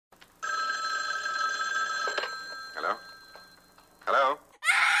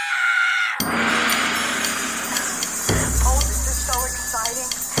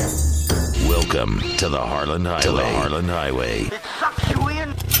Welcome to the Harland Highway. It sucks you in.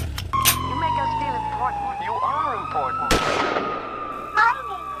 You make us feel important. You are important. My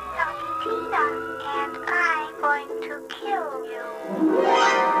name is Tina, and I'm going to kill you.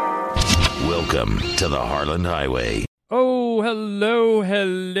 Welcome to the Harland Highway. Oh, hello.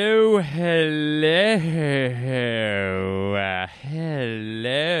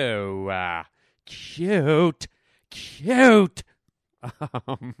 Cute.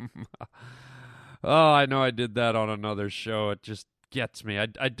 Oh, I know I did that on another show. It just gets me. I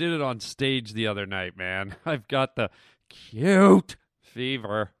did it on stage the other night, man. I've got the cute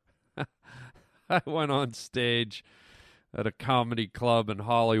fever. I went on stage at a comedy club in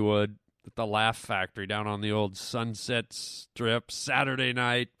Hollywood at the Laugh Factory down on the old Sunset Strip, Saturday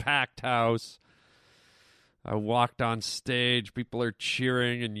night, packed house. I walked on stage. People are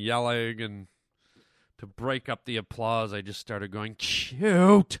cheering and yelling, and to break up the applause, I just started going,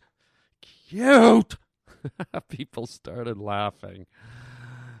 cute. People started laughing.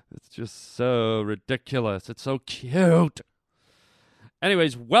 It's just so ridiculous. It's so cute.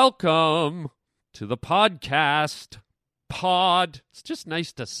 Anyways, welcome to the podcast. It's just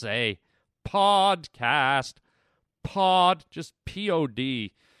nice to say. Podcast. Just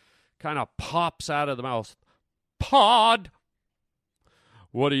P-O-D. Kind of pops out of the mouth. Pod.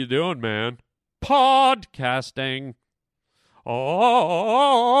 What are you doing, man? Podcasting.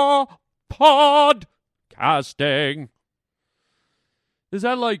 Oh, podcasting. Is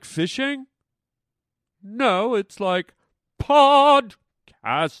that like fishing? No, it's like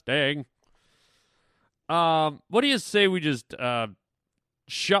podcasting. What do you say we just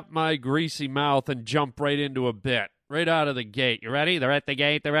shut my greasy mouth and jump right into a bit? Right out of the gate. You ready? They're at the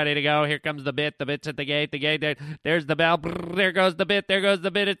gate. They're ready to go. Here comes the bit. The bit's at the gate. There's the bell. There goes the bit. It's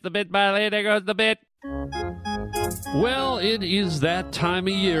the bit by there goes the bit. Well, it is that time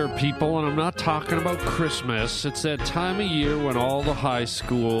of year, people, and I'm not talking about Christmas. It's that time of year when all the high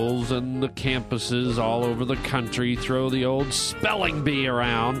schools and the campuses all over the country throw the old spelling bee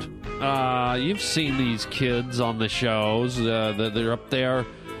around. You've seen these kids on the shows. They're up there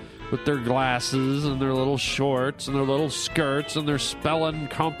with their glasses and their little shorts and their little skirts, and they're spelling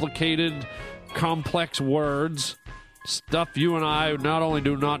complicated, complex words. Stuff you and I not only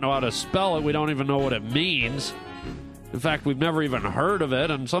do not know how to spell it, we don't even know what it means. In fact, we've never even heard of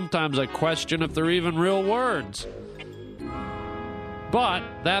it, and sometimes I question if they're even real words. But,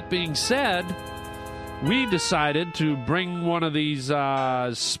 that being said, we decided to bring one of these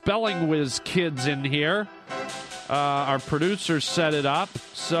spelling whiz kids in here. Our producer set it up,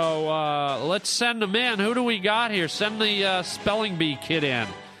 so let's send them in. Who do we got here? Send the spelling bee kid in.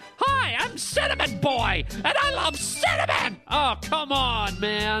 Hi, I'm Cinnamon Boy, and I love cinnamon! Oh, come on,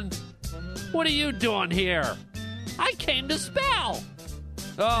 man. What are you doing here? I came to spell.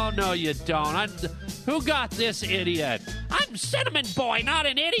 Oh, no, you don't. Who got this idiot? I'm Cinnamon Boy, not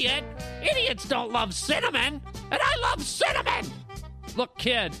an idiot. Idiots don't love cinnamon, and I love cinnamon! Look,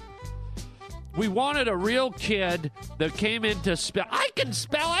 kid. We wanted a real kid that came in to spell. I can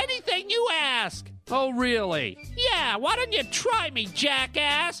spell anything you ask. Oh, really? Yeah, why don't you try me,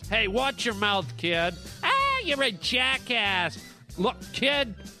 jackass? Hey, watch your mouth, kid. You're a jackass. Look,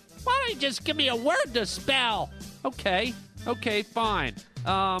 kid, why don't you just give me a word to spell? Okay, fine.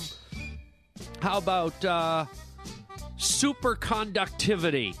 How about,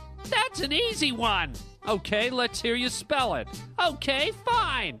 superconductivity? That's an easy one. Okay, let's hear you spell it. Okay,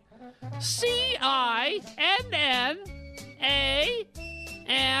 fine. C-I-N-N-A-M-O-N.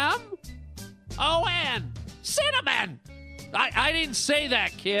 Cinnamon. I didn't say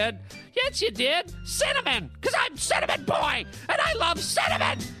that, kid. Yes, you did. Cinnamon, because I'm Cinnamon Boy, and I love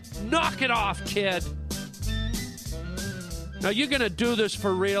cinnamon. Knock it off, kid. Now, you going to do this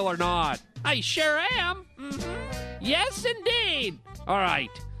for real or not? I sure am. Mm-hmm. Yes, indeed. All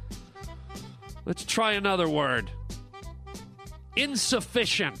right. Let's try another word.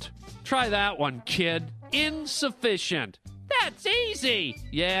 Insufficient. Try that one, kid. Insufficient. That's easy.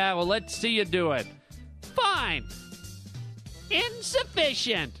 Yeah, well, let's see you do it. Fine.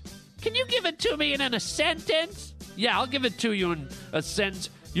 Insufficient. Can you give it to me in a sentence? Yeah, I'll give it to you in a sentence.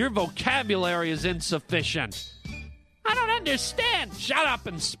 Your vocabulary is insufficient. I don't understand. Shut up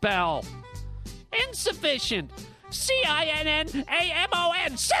and spell. Insufficient.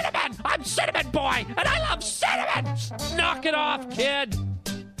 C-I-N-N-A-M-O-N. Cinnamon! I'm Cinnamon Boy, and I love cinnamon! Knock it off, kid!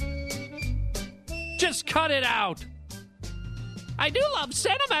 Just cut it out. I do love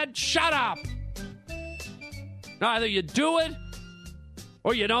cinnamon. Shut up. Either you do it,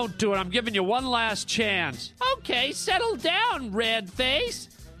 or you don't do it. I'm giving you one last chance. Okay, settle down, red face.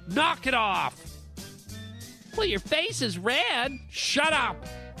 Knock it off. Well, your face is red. Shut up.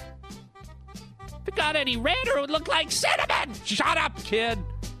 If it got any redder, it would look like cinnamon. Shut up, kid.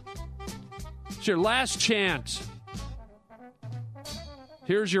 It's your last chance.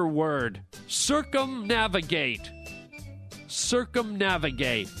 Here's your word. Circumnavigate.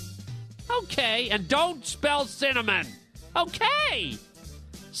 Circumnavigate. Okay, and don't spell cinnamon. Okay.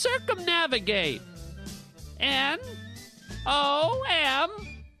 Circumnavigate. N-O-M-A-N-N-I-C.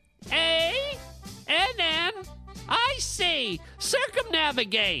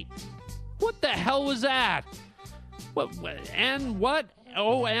 Circumnavigate. What the hell was that? What?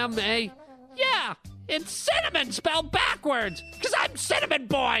 O-M-A? Yeah, it's cinnamon spelled backwards. Because I'm Cinnamon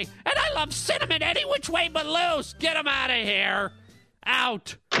Boy, and I love cinnamon any which way but loose. Get him out of here.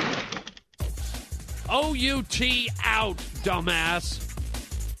 Out. O-U-T out, dumbass.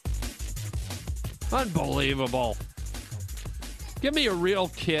 Unbelievable. Give me a real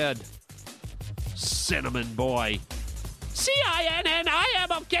kid. Cinnamon Boy.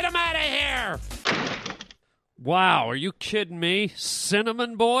 C-I-N-N-I-M-O. Get him out of here. Wow, are you kidding me?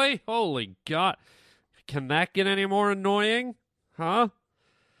 Cinnamon Boy? Holy God. Can that get any more annoying? Huh?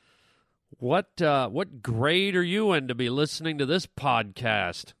 What grade are you in to be listening to this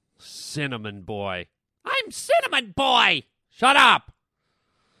podcast? Cinnamon Boy. I'm Cinnamon Boy! Shut up!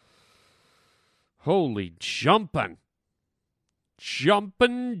 Holy jumpin'.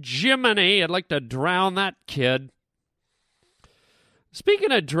 Jumpin' Jiminy. I'd like to drown that kid.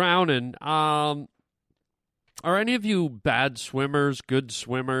 Speaking of drowning, are any of you bad swimmers, good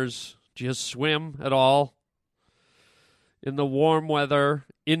swimmers? Do you swim at all? In the warm weather,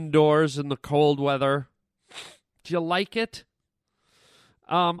 indoors in the cold weather? Do you like it?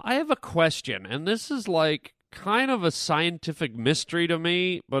 I have a question, and this is like kind of a scientific mystery to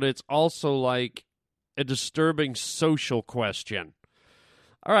me, but it's also like a disturbing social question.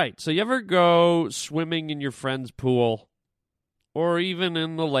 All right, so you ever go swimming in your friend's pool, or even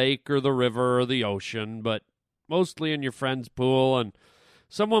in the lake or the river or the ocean, but mostly in your friend's pool, and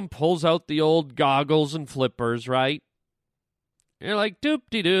someone pulls out the old goggles and flippers, right? You're like,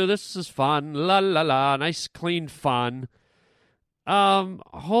 doop-de-doo, this is fun, la-la-la, nice clean fun.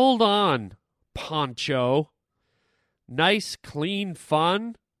 Hold on, Poncho. Nice, clean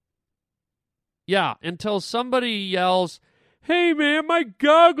fun? Yeah, until somebody yells, hey, man, my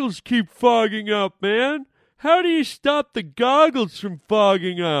goggles keep fogging up, man. How do you stop the goggles from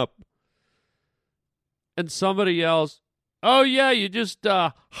fogging up? And somebody yells, oh, yeah, you just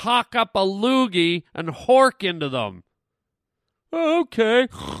hawk up a loogie and hork into them. Oh, okay.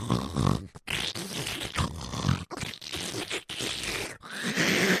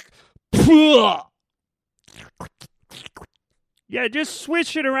 Yeah, just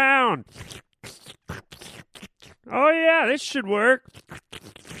swish it around. Oh, yeah, this should work.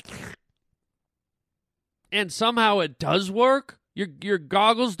 And somehow it does work? Your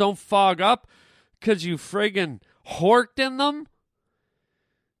goggles don't fog up because you friggin' horked in them?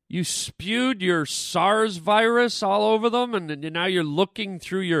 You spewed your SARS virus all over them, and now you're looking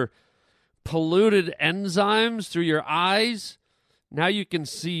through your polluted enzymes through your eyes? Now you can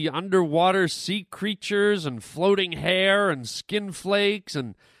see underwater sea creatures and floating hair and skin flakes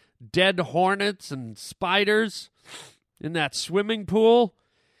and dead hornets and spiders in that swimming pool.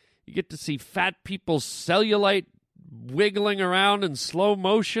 You get to see fat people's cellulite wiggling around in slow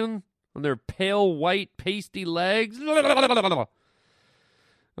motion on their pale white pasty legs. And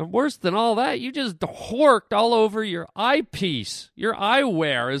worse than all that, you just horked all over your eyepiece. Your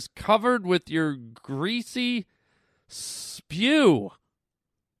eyewear is covered with your greasy spew.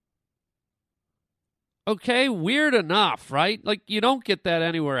 Okay, weird enough, right? Like, you don't get that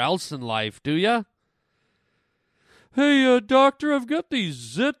anywhere else in life, do you? Hey, doctor, I've got these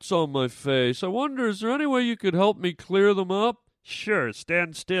zits on my face. I wonder, is there any way you could help me clear them up? Sure,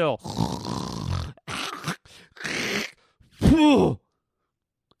 stand still.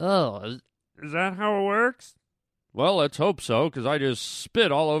 Oh, is that how it works? Well, let's hope so, because I just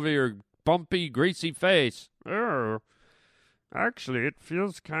spit all over your bumpy, greasy face. Oh, actually, it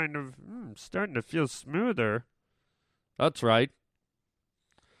feels kind of starting to feel smoother. That's right.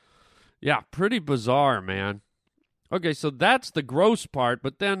 Yeah, pretty bizarre, man. Okay, so that's the gross part,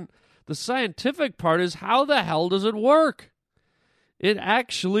 but then the scientific part is how the hell does it work? It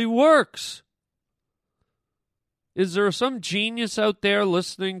actually works. Is there some genius out there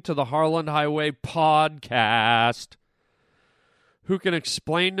listening to the Harland Highway podcast who can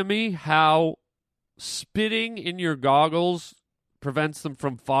explain to me how spitting in your goggles prevents them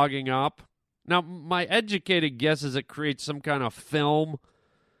from fogging up? Now, my educated guess is it creates some kind of film,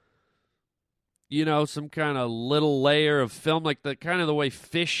 you know, some kind of little layer of film, like the kind of the way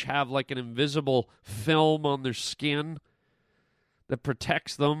fish have like an invisible film on their skin that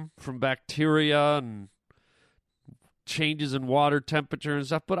protects them from bacteria and changes in water temperature and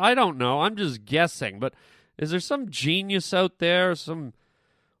stuff. But I don't know. I'm just guessing. But is there some genius out there, some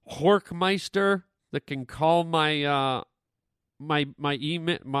Horkmeister that can call my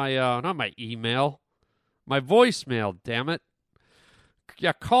voicemail, damn it.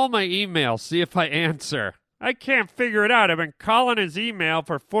 Yeah, call my email, see if I answer. I can't figure it out. I've been calling his email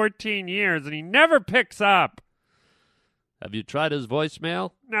for 14 years, and he never picks up. Have you tried his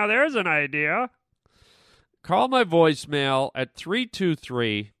voicemail? Now, there's an idea. Call my voicemail at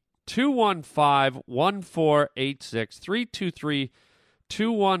 323-215-1486,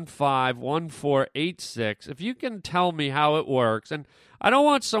 323-215-1486. If you can tell me how it works, and I don't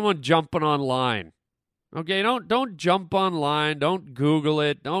want someone jumping online. Okay, don't jump online, don't Google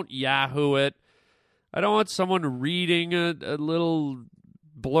it, don't Yahoo it. I don't want someone reading a little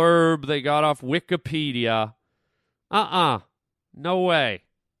blurb they got off Wikipedia. No way.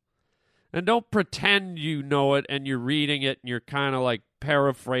 And don't pretend you know it and you're reading it and you're kind of like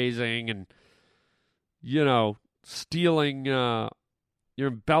paraphrasing and, stealing, you're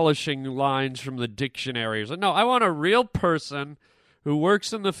embellishing lines from the dictionary. So, no, I want a real person who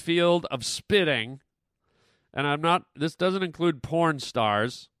works in the field of spitting. And this doesn't include porn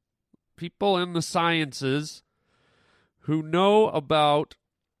stars, people in the sciences who know about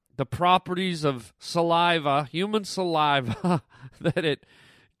the properties of saliva, human saliva, that it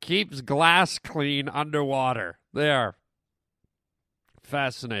keeps glass clean underwater. There.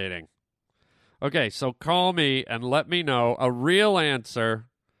 Fascinating. Okay, so call me and let me know a real answer,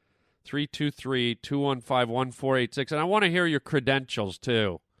 323-215-1486. And I want to hear your credentials,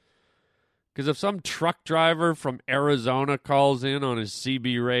 too. Because if some truck driver from Arizona calls in on his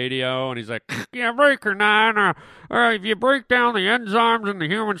CB radio and he's like, yeah, breaker 9, if you break down the enzymes in the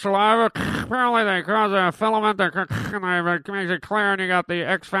human saliva, apparently they cause a filament that makes it clear, and you got the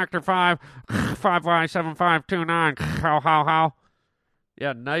X factor 5, 5Y7529, how.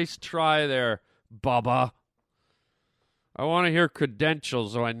 Yeah, nice try there, Bubba. I want to hear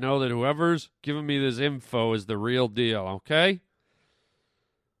credentials so I know that whoever's giving me this info is the real deal, okay?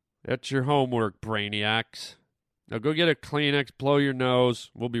 That's your homework, brainiacs. Now go get a Kleenex, blow your nose.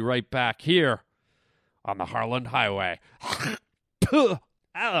 We'll be right back here on the Harland Highway. Right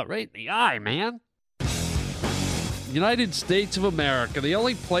in the eye, man. United States of America, the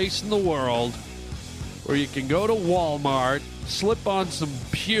only place in the world where you can go to Walmart, slip on some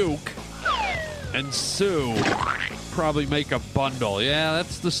puke, and sue. Probably make a bundle. Yeah,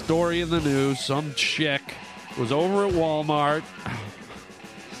 that's the story in the news. Some chick was over at Walmart.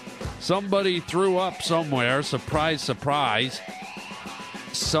 Somebody threw up somewhere. Surprise, surprise.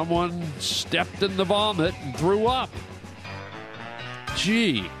 Someone stepped in the vomit and threw up.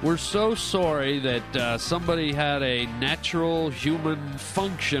 Gee, we're so sorry that somebody had a natural human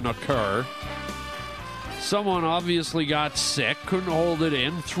function occur. Someone obviously got sick, couldn't hold it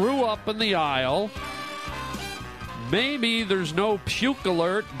in, threw up in the aisle. Maybe there's no puke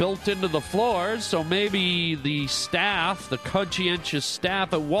alert built into the floors, so maybe the staff, the conscientious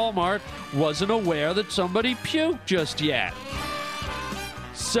staff at Walmart, wasn't aware that somebody puked just yet.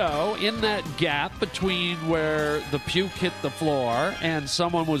 So, in that gap between where the puke hit the floor and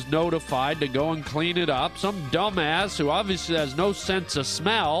someone was notified to go and clean it up, some dumbass who obviously has no sense of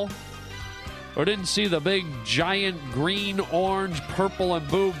smell or didn't see the big giant green, orange, purple, and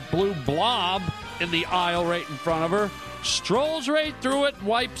blue blob in the aisle right in front of her, strolls right through it and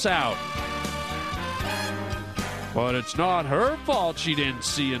wipes out. But it's not her fault she didn't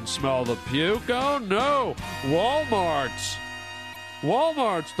see and smell the puke. Oh, no. Walmart's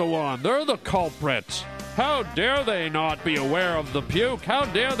the one. They're the culprits. How dare they not be aware of the puke? How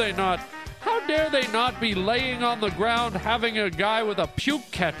dare they not be laying on the ground having a guy with a puke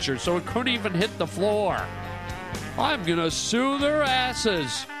catcher so it couldn't even hit the floor? I'm going to sue their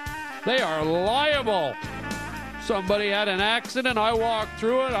asses. They are liable. Somebody had an accident, I walked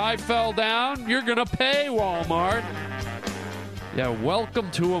through it, I fell down. You're going to pay, Walmart. Yeah, welcome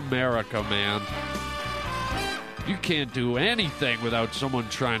to America, man. You can't do anything without someone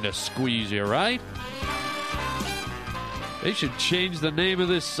trying to squeeze you, right? They should change the name of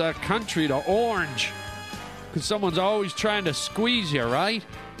this country to Orange, because someone's always trying to squeeze you, right?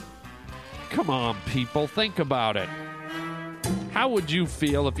 Come on, people, think about it. How would you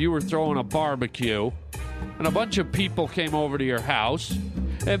feel if you were throwing a barbecue and a bunch of people came over to your house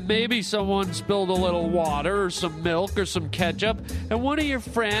and maybe someone spilled a little water or some milk or some ketchup and one of your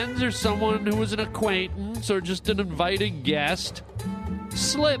friends or someone who was an acquaintance or just an invited guest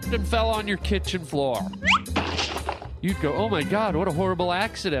slipped and fell on your kitchen floor? You'd go, oh my God, what a horrible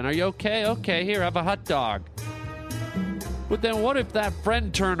accident. Are you okay? Okay, here, have a hot dog. But then what if that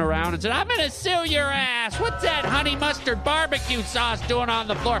friend turned around and said, I'm going to sue your ass. What's that honey mustard barbecue sauce doing on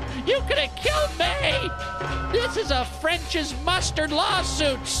the floor? You could have killed me. This is a French's mustard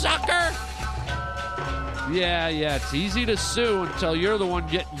lawsuit, sucker. Yeah, it's easy to sue until you're the one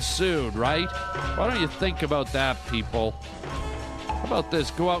getting sued, right? Why don't you think about that, people? How about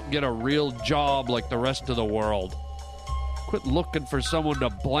this? Go out and get a real job like the rest of the world. Quit looking for someone to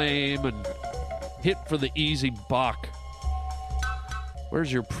blame and hit for the easy buck.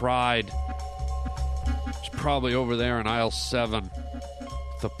 Where's your pride? It's probably over there in aisle 7.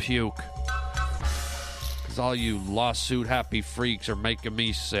 The puke. Because all you lawsuit happy freaks are making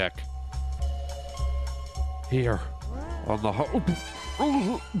me sick. Here, on the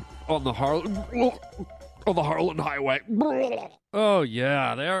Harlan Highway. Oh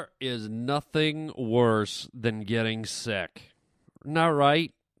yeah, there is nothing worse than getting sick. Not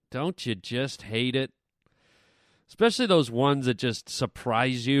right? Don't you just hate it? Especially those ones that just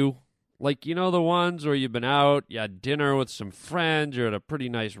surprise you. Like, you know, the ones where you've been out, you had dinner with some friends, you're at a pretty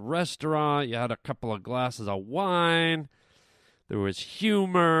nice restaurant, you had a couple of glasses of wine, there was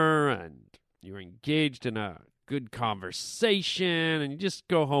humor, and you were engaged in a good conversation, and you just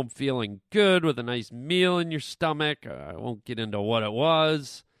go home feeling good with a nice meal in your stomach. I won't get into what it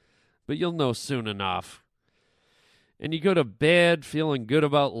was, but you'll know soon enough. And you go to bed feeling good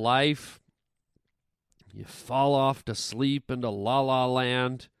about life. You fall off to sleep into la-la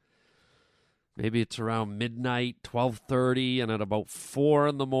land. Maybe it's around midnight, 12:30, and at about 4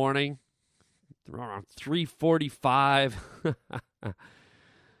 in the morning, around 3:45,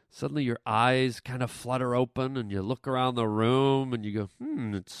 suddenly your eyes kind of flutter open, and you look around the room, and you go,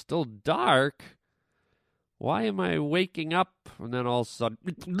 it's still dark. Why am I waking up? And then all of a sudden,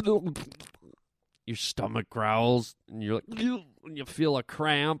 your stomach growls, and you're like, and you feel a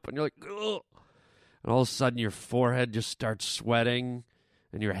cramp, and you're like, ugh. And all of a sudden, your forehead just starts sweating,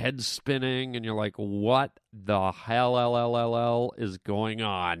 and your head's spinning, and you're like, what the hell is going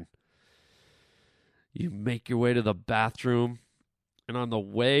on? You make your way to the bathroom, and on the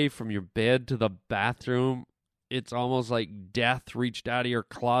way from your bed to the bathroom, it's almost like death reached out of your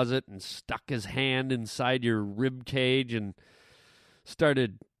closet and stuck his hand inside your rib cage and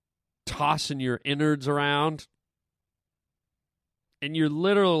started tossing your innards around. And you're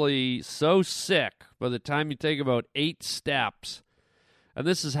literally so sick by the time you take about 8 steps. And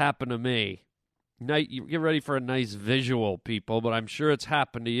this has happened to me. Now, you get ready for a nice visual, people, but I'm sure it's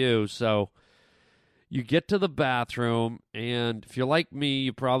happened to you. So you get to the bathroom, and if you're like me,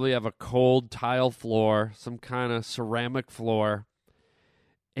 you probably have a cold tile floor, some kind of ceramic floor,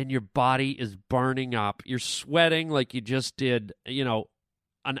 and your body is burning up. You're sweating like you just did,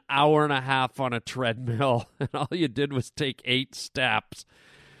 an hour and a half on a treadmill, and all you did was take 8 steps.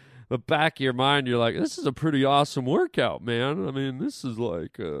 The back of your mind, you're like, this is a pretty awesome workout, man. I mean, this is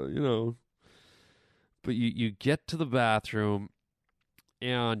like, But you get to the bathroom,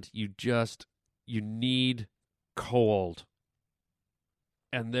 and you need cold.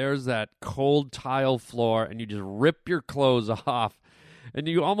 And there's that cold tile floor, and you just rip your clothes off, and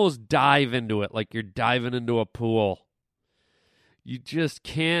you almost dive into it like you're diving into a pool. You just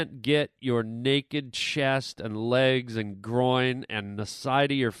can't get your naked chest and legs and groin and the side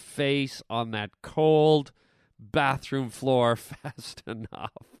of your face on that cold bathroom floor fast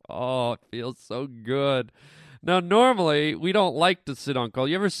enough. Oh, it feels so good. Now, normally, we don't like to sit on cold.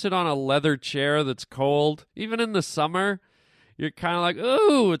 You ever sit on a leather chair that's cold? Even in the summer, you're kind of like,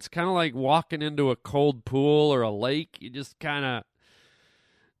 ooh, it's kind of like walking into a cold pool or a lake. You just kind of...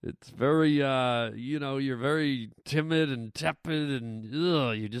 It's very, you're very timid and tepid and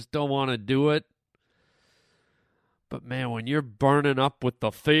you just don't want to do it. But man, when you're burning up with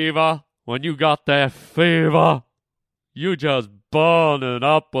the fever, when you got that fever, you just burning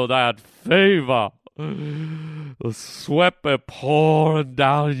up with that fever. The sweat be pouring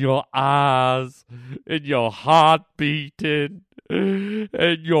down your eyes and your heart beating.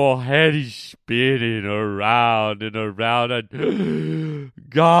 And your head is spinning around and around, and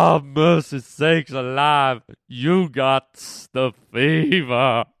God mercy sakes alive, you got the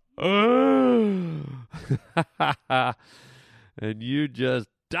fever. And you just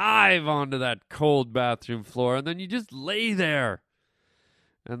dive onto that cold bathroom floor, and then you just lay there.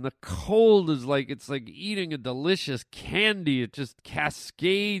 And the cold is it's like eating a delicious candy. It just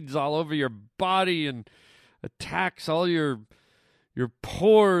cascades all over your body and attacks all your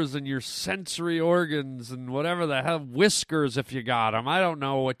pores and your sensory organs and whatever the hell, whiskers if you got them. I don't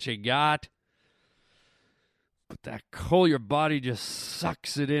know what you got. But that cold, your body just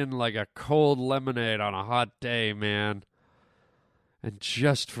sucks it in like a cold lemonade on a hot day, man. And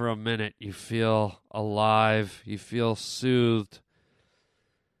just for a minute, you feel alive, you feel soothed.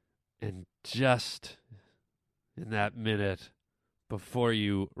 And just in that minute, before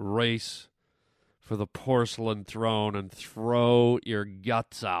you race for the porcelain throne and throw your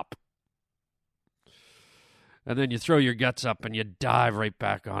guts up, and then you throw your guts up and you dive right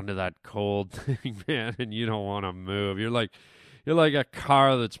back onto that cold thing, man, and you don't want to move. You're like a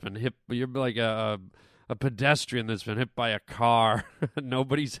car that's been hit. You're like a pedestrian that's been hit by a car.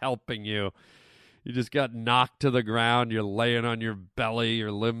 Nobody's helping you. You just got knocked to the ground. You're laying on your belly.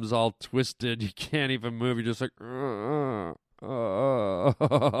 Your limbs all twisted. You can't even move. You're just like, and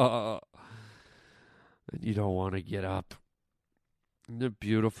you don't want to get up. Isn't it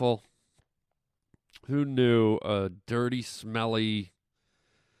beautiful? Who knew a dirty, smelly,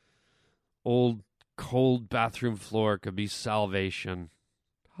 old, cold bathroom floor could be salvation?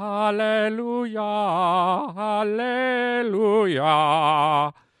 Hallelujah, hallelujah,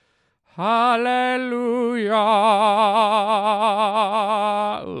 hallelujah.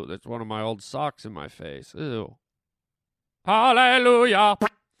 Oh, that's one of my old socks in my face. Ew. Hallelujah.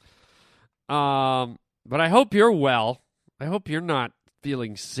 But I hope you're well. I hope you're not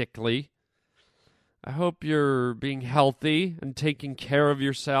feeling sickly. I hope you're being healthy and taking care of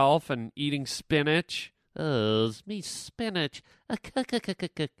yourself and eating spinach. Oh, it's me spinach.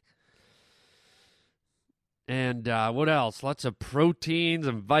 And what else? Lots of proteins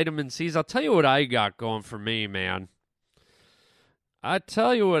and vitamin C's. I'll tell you what I got going for me, man. I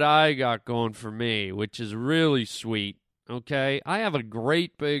tell you what I got going for me, which is really sweet, okay? I have a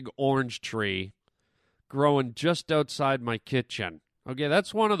great big orange tree growing just outside my kitchen. Okay,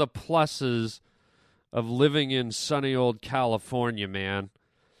 that's one of the pluses of living in sunny old California, man.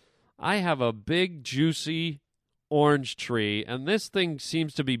 I have a big, juicy orange tree, and this thing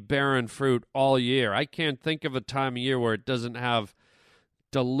seems to be bearing fruit all year. I can't think of a time of year where it doesn't have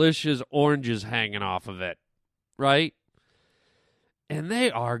delicious oranges hanging off of it, right? And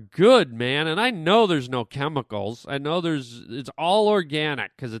they are good, man. And I know there's no chemicals. I know it's all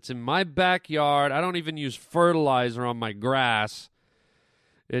organic because it's in my backyard. I don't even use fertilizer on my grass.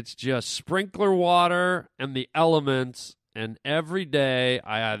 It's just sprinkler water and the elements. And every day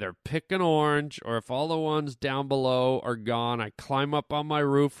I either pick an orange, or if all the ones down below are gone, I climb up on my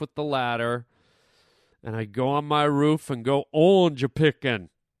roof with the ladder and I go on my roof and go orange picking.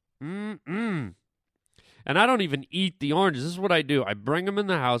 And I don't even eat the oranges. This is what I do. I bring them in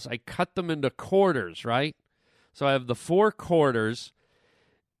the house. I cut them into quarters, right? So I have the 4 quarters,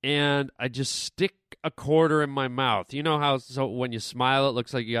 and I just stick a quarter in my mouth. You know how so when you smile, it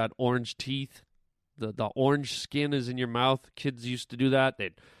looks like you got orange teeth? The orange skin is in your mouth. Kids used to do that.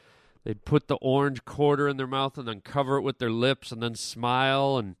 They'd put the orange quarter in their mouth and then cover it with their lips and then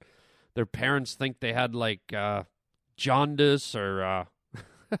smile, and their parents think they had like jaundice or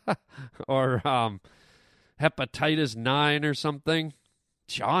hepatitis 9 or something.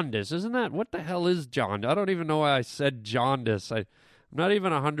 Jaundice, isn't that? What the hell is jaundice? I don't even know why I said jaundice. I'm not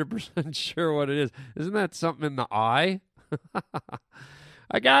even 100% sure what it is. Isn't that something in the eye?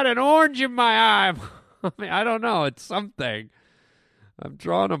 I got an orange in my eye. I mean, I don't know. It's something. I'm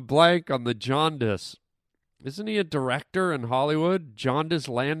drawing a blank on the jaundice. Isn't he a director in Hollywood? Jaundice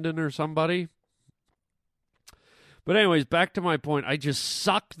Landon or somebody? But anyways, back to my point. I just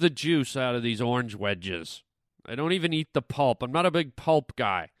suck the juice out of these orange wedges. I don't even eat the pulp. I'm not a big pulp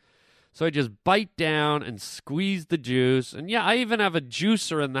guy. So I just bite down and squeeze the juice. And yeah, I even have a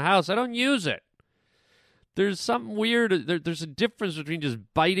juicer in the house. I don't use it. There's something weird. There's a difference between just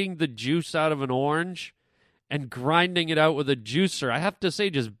biting the juice out of an orange and grinding it out with a juicer. I have to say,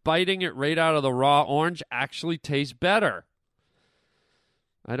 just biting it right out of the raw orange actually tastes better.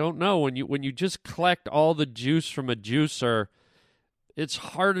 I don't know. When you just collect all the juice from a juicer, it's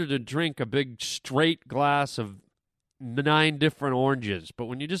harder to drink a big straight glass of 9 different oranges. But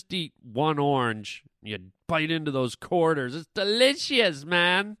when you just eat one orange, you bite into those quarters, it's delicious,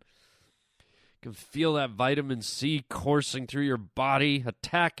 man. You can feel that vitamin C coursing through your body,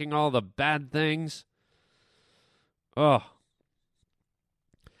 attacking all the bad things. Oh.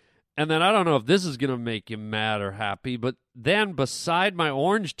 And then I don't know if this is going to make you mad or happy, but then beside my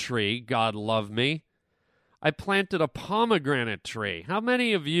orange tree, God love me, I planted a pomegranate tree. How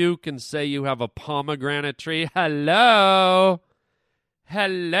many of you can say you have a pomegranate tree? Hello?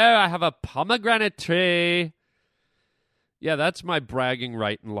 Hello, I have a pomegranate tree. Yeah, that's my bragging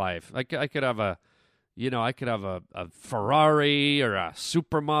right in life. I could have a Ferrari or a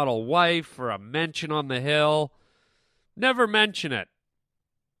supermodel wife or a mansion on the hill. Never mention it.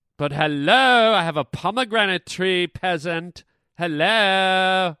 But hello, I have a pomegranate tree, peasant.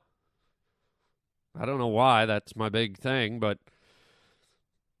 Hello. I don't know why that's my big thing, but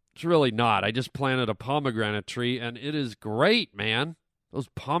It's really not. I just planted a pomegranate tree, and it is great, man. Those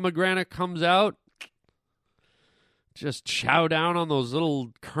pomegranate comes out. Just chow down on those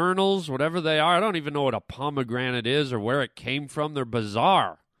little kernels, whatever they are. I don't even know what a pomegranate is or where it came from. They're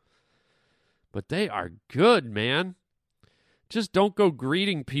bizarre. But they are good, man. Just don't go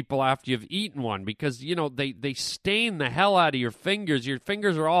greeting people after you've eaten one because, you know, they stain the hell out of your fingers. Your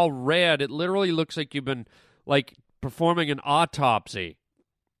fingers are all red. It literally looks like you've been, like, performing an autopsy,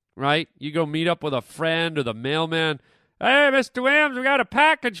 right? You go meet up with a friend or the mailman. Hey, Mr. Williams, we got a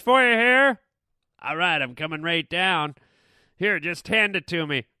package for you here. All right, I'm coming right down. Here, just hand it to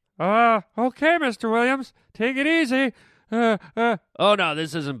me. Okay, Mr. Williams. Take it easy. Oh, no,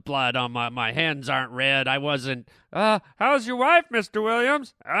 this isn't blood on my hands aren't red. I wasn't. How's your wife, Mr.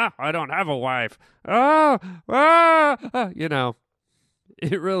 Williams? I don't have a wife. You know,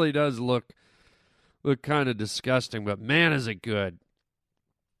 it really does look kind of disgusting, but man, is it good.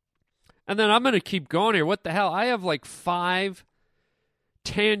 And then I'm going to keep going here. What the hell? I have like 5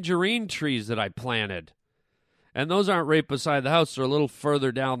 tangerine trees that I planted. And those aren't right beside the house. They're a little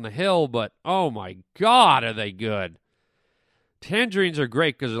further down the hill, but oh my God, are they good. Tangerines are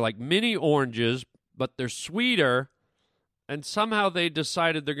great because they're like mini oranges, but they're sweeter, and somehow they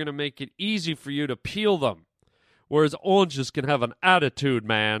decided they're going to make it easy for you to peel them. Whereas oranges can have an attitude,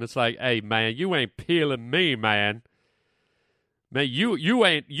 man. It's like, hey, man, you ain't peeling me, man. Man,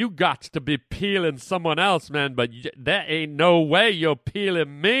 you got to be peeling someone else, man, but there ain't no way you're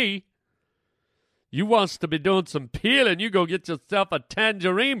peeling me. You wants to be doing some peeling, you go get yourself a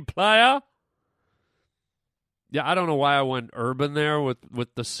tangerine, player. Yeah, I don't know why I went urban there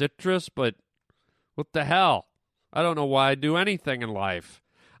with the citrus, but what the hell? I don't know why I do anything in life.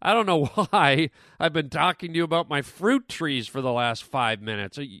 I don't know why I've been talking to you about my fruit trees for the last 5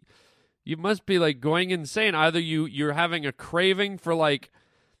 minutes. You must be, like, going insane. Either you're having a craving for, like,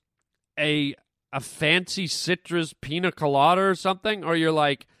 a fancy citrus pina colada or something, or you're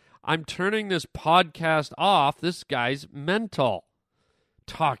like, I'm turning this podcast off. This guy's mental.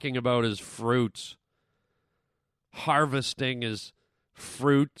 Talking about his fruits. Harvesting his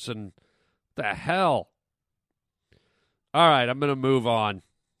fruits and the hell. All right, I'm going to move on.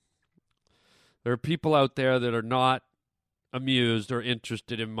 There are people out there that are not amused or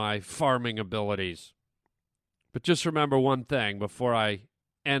interested in my farming abilities. But just remember one thing before I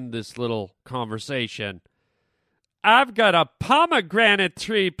end this little conversation. I've got a pomegranate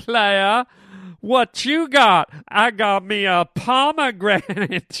tree, player. What you got? I got me a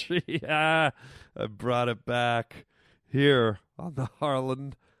pomegranate tree. I brought it back here on the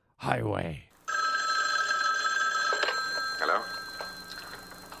Harland Highway. Hello?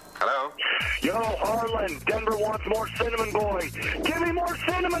 Hello? Yo, Harlan, Denver wants more Cinnamon Boy. Give me more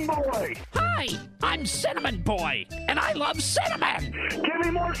Cinnamon Boy. Hi, I'm Cinnamon Boy, and I love cinnamon. Give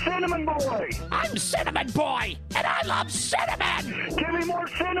me more Cinnamon Boy. I'm Cinnamon Boy, and I love cinnamon. Give me more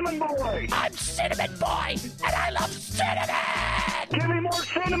Cinnamon Boy. I'm Cinnamon Boy, and I love cinnamon. Give me more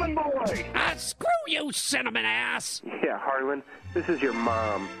Cinnamon Boy. Screw you, cinnamon ass. Yeah, Harlan, this is your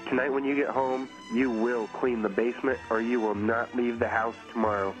mom. Tonight when you get home, you will clean the basement or you will not leave the house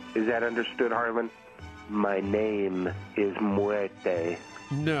tomorrow. Is that understood, Harlan? My name is Muerte.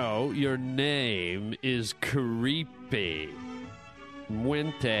 No, your name is creepy.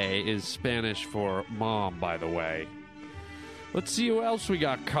 Muente is Spanish for mom, by the way. Let's see who else we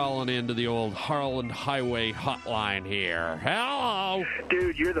got calling into the old Harland Highway hotline here. Hello!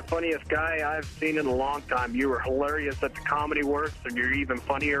 Dude, you're the funniest guy I've seen in a long time. You were hilarious at the Comedy Works, and you're even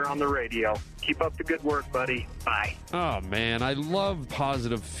funnier on the radio. Keep up the good work, buddy. Bye. Oh, man, I love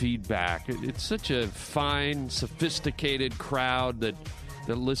positive feedback. It's such a fine, sophisticated crowd that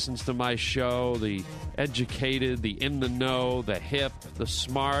listens to my show, the educated, the in the know, the hip, the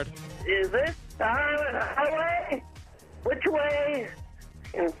smart. Is this the Harland Highway? Which way?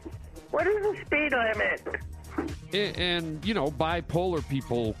 What is the speed limit? And, you know, bipolar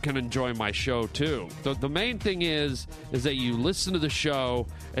people can enjoy my show, too. The main thing is that you listen to the show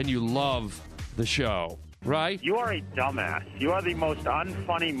and you love the show, right? You are a dumbass. You are the most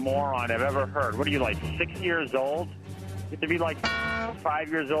unfunny moron I've ever heard. What are you, like 6 years old? You have to be like 5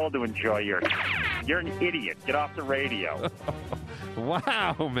 years old to enjoy your... You're an idiot. Get off the radio.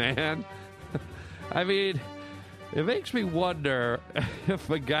 Wow, man. I mean... It makes me wonder if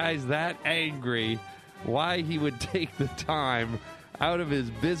a guy's that angry, why he would take the time out of his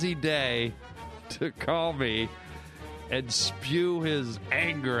busy day to call me and spew his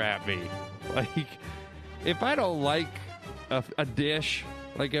anger at me. Like, if I don't like a dish,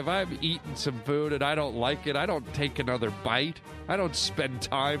 like if I've eaten some food and I don't like it, I don't take another bite. I don't spend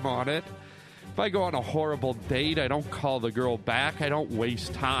time on it. If I go on a horrible date, I don't call the girl back. I don't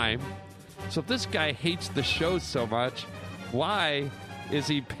waste time. So if this guy hates the show so much, why is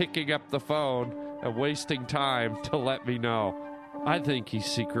he picking up the phone and wasting time to let me know? I think he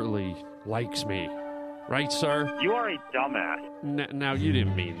secretly likes me. Right, sir? You are a dumbass. Now, you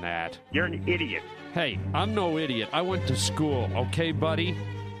didn't mean that. You're an idiot. Hey, I'm no idiot. I went to school, okay, buddy?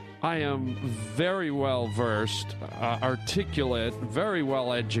 I am very well versed, articulate, very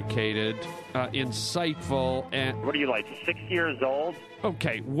well educated, insightful, and... What are you, like 6 years old?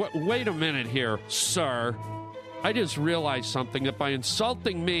 Okay, wait a minute here, sir. I just realized something, that by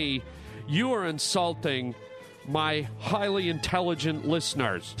insulting me, you are insulting my highly intelligent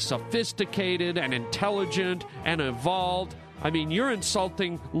listeners. Sophisticated and intelligent and evolved. I mean, you're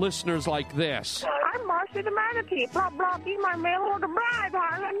insulting listeners like this. I'm Marcy the Manatee. Blah, blah, be my mail order bride,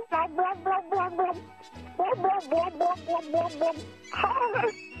 Harlan. Blah, blah, blah, blah, blah. Blah, blah, blah, blah, blah, blah, blah.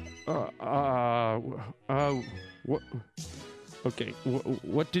 Harlan. What? Okay,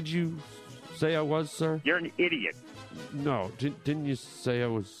 what did you say I was, sir? You're an idiot. No, didn't you say I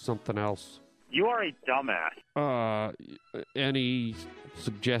was something else? You are a dumbass. Any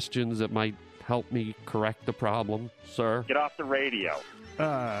suggestions that might help me correct the problem, sir? Get off the radio.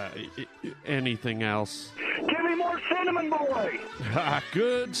 Anything else? Give me more Cinnamon Boy!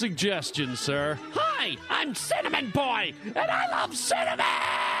 Good suggestion, sir. Hi, I'm Cinnamon Boy, and I love cinnamon!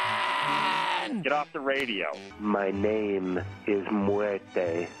 Get off the radio. My name is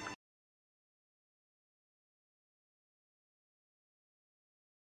Muerte.